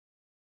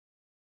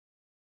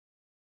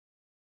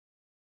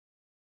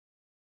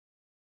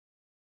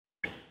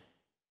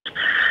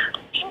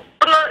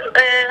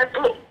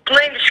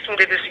buna ilişkin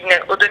de biz yine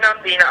o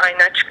dönemde yine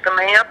aynı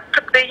açıklamayı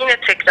yaptık ve yine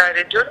tekrar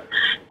ediyorum.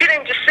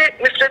 Birincisi,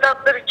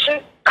 müfredatlar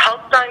için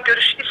halktan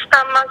görüş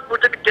istenmez.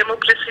 Burada bir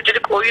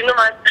demokrasicilik oyunu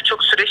var.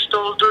 Birçok süreçte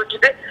olduğu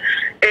gibi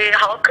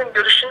halkın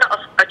görüşünü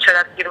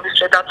açarak bir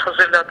müfredat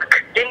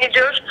hazırladık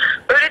deniliyor.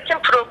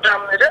 Öğretim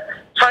programları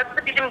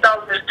farklı bilim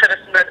dalları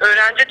tarafından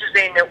öğrenci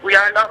düzeyine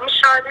uyarlanmış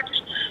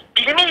halidir.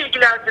 Bilimi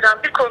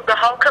ilgilendiren bir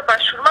konuda halka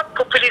başvurmak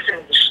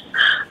popülizmdir.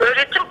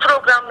 Öğretim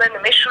programlarını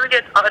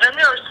meşruiyet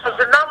aranıyorsa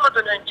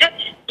hazırlanmadan önce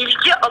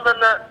ilgi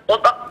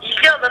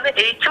alanı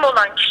eğitim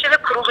olan kişi ve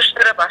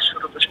kuruluşlara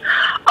başvurulur.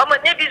 Ama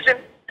ne bizim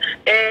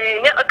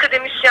ne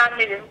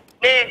akademisyenlerin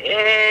ne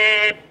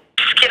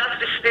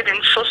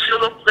psikiyatristlerin,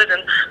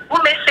 sosyologların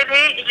bu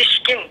meseleye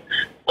ilişkin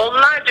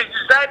onlarca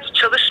yüzlerce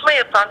çalışma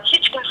yapan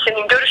hiç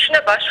kimsenin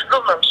görüşüne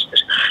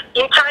başvurulmamıştır.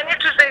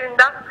 İnternet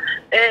üzerinden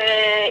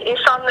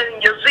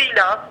insanların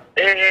yazıyla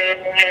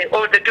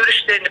orada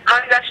görüşlerini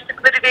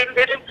paylaştıkları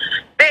verilerin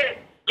ve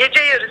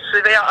gece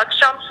yarısı veya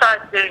akşam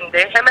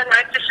saatlerinde hemen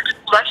ertesi gün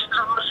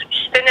ulaştırılması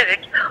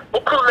istenerek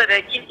okullara,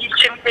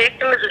 ilçe milli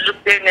eğitim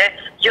müdürlüklerine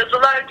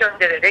yazılar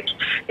göndererek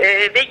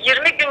ve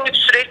 20 günlük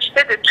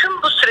süreçte de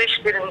tüm bu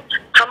süreçlerin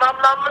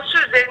tamamlanması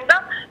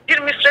üzerinden bir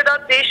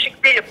müfredat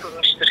değişikliği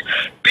yapılmıştır.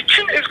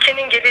 Bütün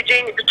ülkenin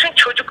geleceğini, bütün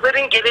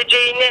çocukların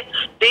geleceğini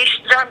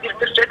değiştiren bir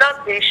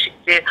müfredat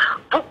değişikliği.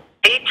 Bu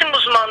eğitim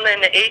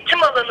uzmanlarını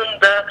eğitim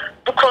alanında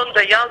bu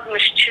konuda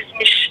yazmış,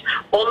 çizmiş,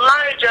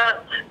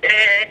 onlarca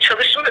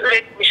çalışma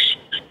üretmiş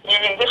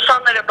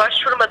insanlara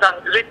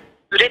başvurmadan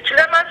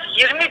üretilemez.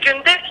 20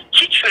 günde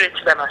hiç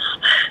üretilemez.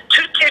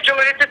 Türkiye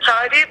Cumhuriyeti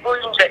tarihi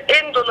boyunca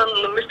en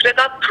donanımlı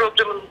müfredat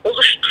programının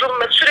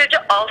oluşturulma süreci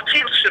 6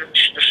 yıl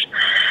sürmüştür.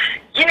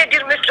 Yine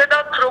bir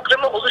müfredat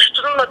programı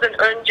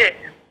oluşturulmadan önce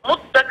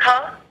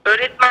mutlaka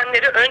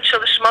öğretmenlere ön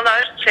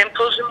çalışmalar,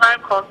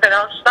 sempozyumlar,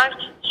 konferanslar,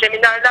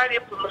 seminerler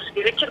yapılması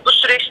gerekir. Bu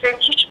süreçlerin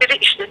hiçbiri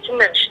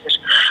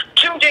işletilmemiştir.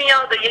 Tüm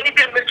dünyada yeni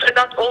bir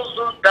müfredat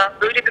olduğunda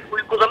böyle bir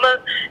uygulama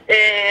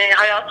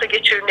hayata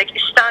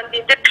geçirilmek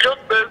istendiğinde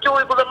pilot bölge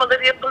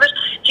uygulamaları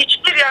yapılır.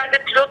 Hiçbir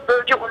yerde pilot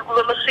bölge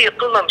uygulaması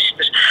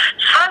yapılmamıştır.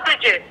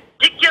 Sadece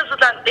dik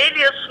yazıdan el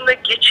yazısına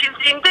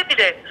geçildiğinde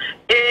bile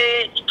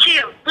 2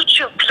 yıl, 3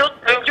 yıl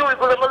pilot bölge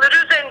uygulamaları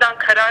üzerinden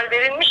karar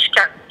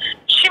verilmişken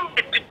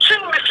şimdi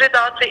bütün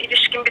müfredata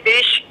ilişkin bir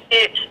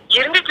değişikliği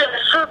 20 güne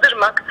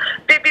sığdırmak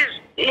ve biz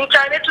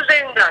internet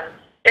üzerinden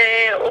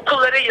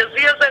okullara yazı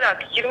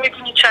yazarak 20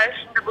 gün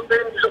içerisinde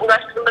bunların bize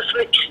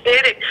ulaştırılmasını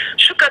isteyerek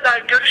şu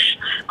kadar görüş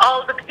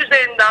aldık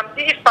üzerinden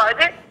bir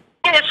ifade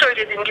yine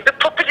söylediğim gibi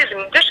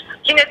popülizmdir.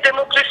 Yine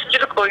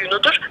demokrasicilik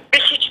oyunudur ve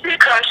hiçbir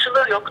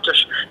karşılığı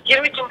yoktur.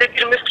 20 günde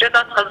bir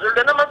müfredat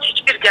hazırlanamaz,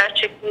 hiçbir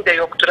gerçekliği de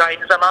yoktur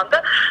aynı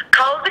zamanda.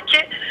 Kaldı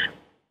ki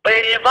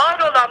var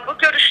olan bu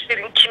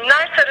görüşlerin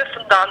kimler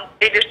tarafından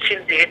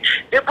belirtildiği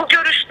ve bu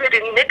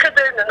görüşlerin ne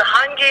kadarının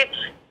hangi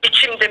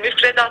biçimde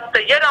müfredatta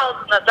yer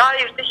aldığına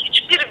dair de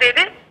hiçbir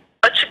veri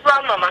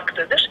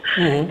açıklanmamaktadır.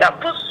 Yani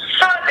bu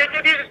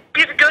sadece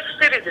bir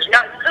gösteridir.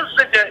 Yani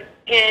hızlıca